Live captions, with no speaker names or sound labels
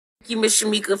You, Miss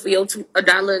Shamika, for your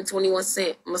 $1.21.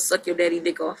 I'm gonna suck your daddy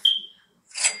dick off.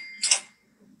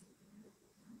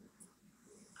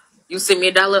 You sent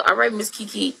me $1. All right, Miss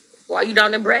Kiki. Why you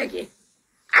down there bragging?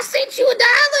 I sent you $1.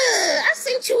 I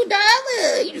sent you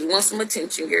 $1. You just want some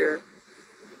attention, girl.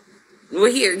 We're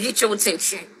here. Get your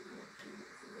attention.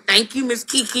 Thank you, Miss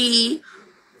Kiki.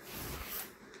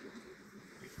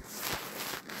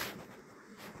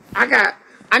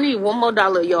 I need one more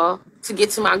dollar, y'all, to get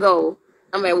to my goal.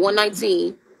 I'm at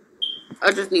 119.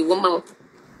 I just need one more.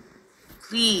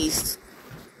 Please.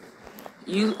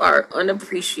 You are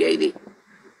unappreciated.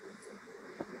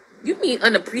 You mean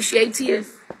unappreciative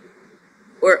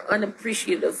or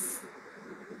unappreciative?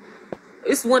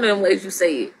 It's one of them ways you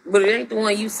say it, but it ain't the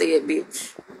one you say it,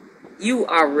 bitch. You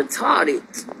are retarded.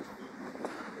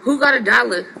 Who got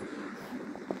 $1?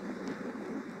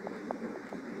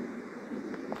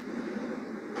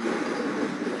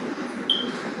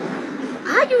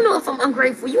 How you know if I'm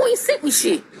ungrateful? You ain't sent me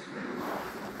shit,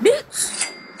 bitch.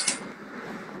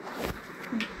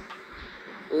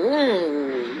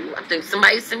 Ooh, I think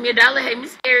somebody sent me $1. Hey,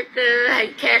 Miss Erica.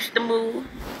 Hey, Cash the Move.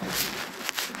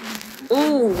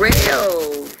 Ooh,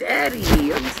 real daddy.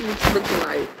 Let me see what you looking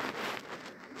like.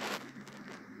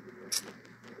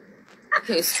 I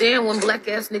can't stand when black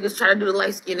ass niggas try to do the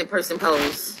light skinned person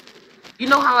pose. You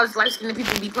know how us light skinned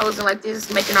people be posing like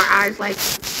this, making our eyes like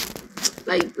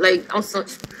on some.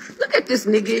 Look at this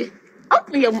nigga.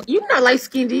 Open your. You not light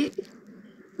skinned,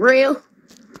 real.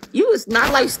 You is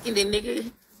not light skinned,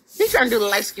 nigga. He trying to do the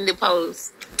light skinned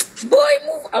pose. Boy,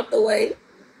 move out the way.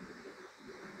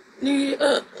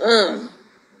 Nigga,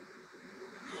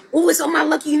 Ooh, it's on my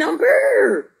lucky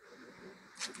number.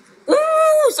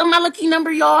 Ooh, it's on my lucky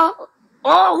number, y'all.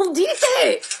 Oh, who did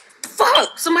that?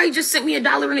 Fuck. Somebody just sent me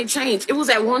 $1 and it changed. It was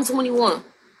at 121.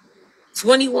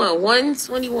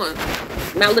 121.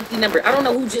 My lucky number. I don't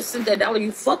know who just sent that $1.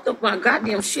 You fucked up my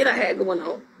goddamn shit I had going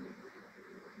on.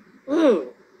 Ooh.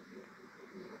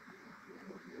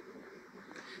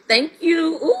 Thank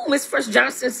you. Ooh, Miss Fresh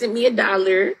Johnson sent me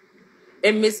 $1.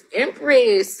 And Miss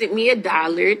Empress sent me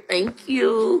 $1. Thank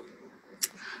you.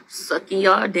 Sucking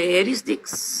y'all daddy's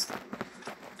dicks.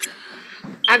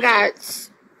 I got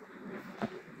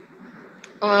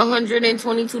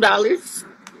 $122.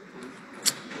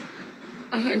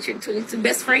 122.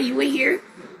 Best friend, you in here?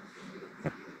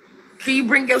 Can you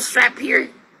bring your strap here?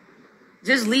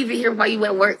 Just leave it here while you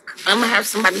at work. I'm gonna have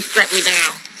somebody strap me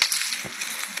down.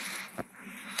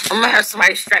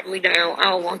 I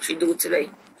don't want you to do it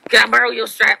today. Can I borrow your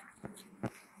strap?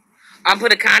 I'll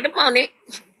put a condom on it.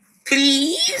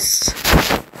 Please.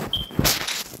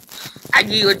 I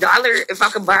give you $1 if I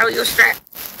could borrow your strap.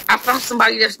 I found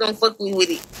somebody that's gonna fuck me with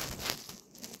it.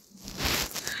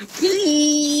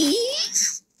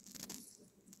 Please.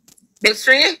 Best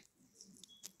friend?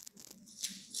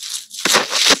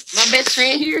 My best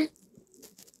friend here?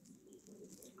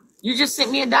 You just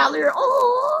sent me $1.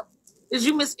 Oh, is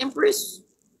you Miss Empress?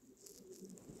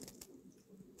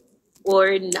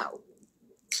 Or no?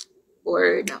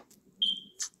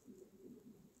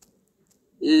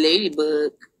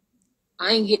 Ladybug.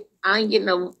 I ain't getting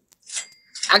no.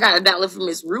 I got $1 from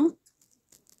Miss Ruth.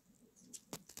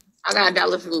 I got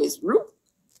 $1 from Miss Ruth.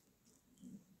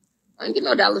 I ain't get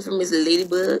no $1 from Miss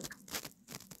Ladybug.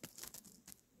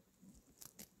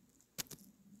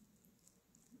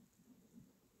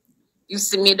 You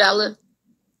send me $1?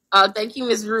 Oh, thank you,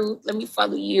 Miss Ruth. Let me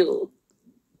follow you.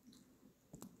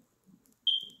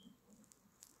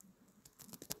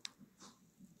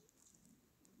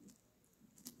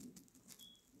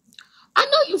 I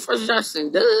know you First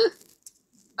Johnson, duh.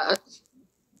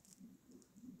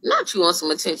 Not you want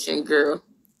some attention, girl.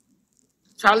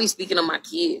 Charlie speaking of my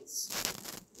kids.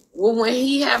 Well, when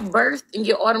he have birth and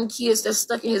get all them kids that's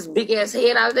stuck in his big ass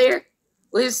head out there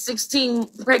with his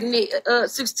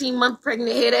 16-month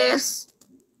pregnant head ass,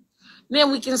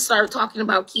 then we can start talking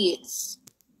about kids.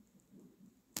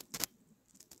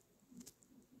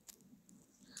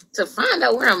 To find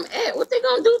out where I'm at, what they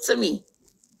gonna do to me?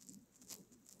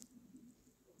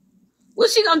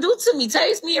 What's she gonna do to me?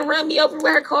 Tase me and run me over with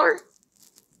her car?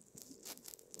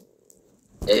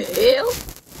 The hell?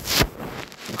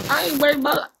 I ain't worried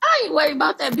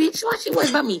about that bitch. Why she worried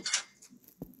about me?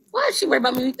 Why is she worried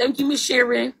about me? Thank you, Miss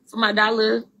Sharon, for my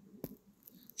 $1.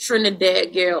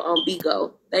 Trinidad girl on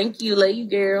Bigo. Thank you, lady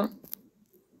girl.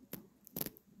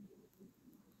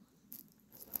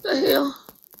 The hell?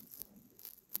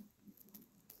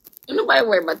 Ain't nobody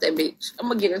worry about that bitch. I'm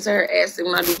gonna get into her ass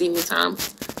when I do demon time.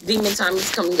 Demon time is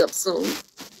coming up soon.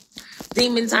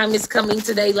 Demon time is coming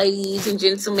today, ladies and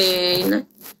gentlemen.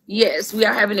 Yes, we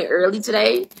are having it early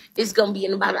today. It's gonna be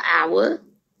in about an hour.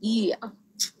 Yeah.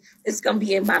 It's gonna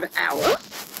be in about an hour.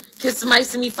 Can somebody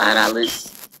send me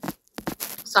 $5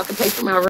 so I can pay for my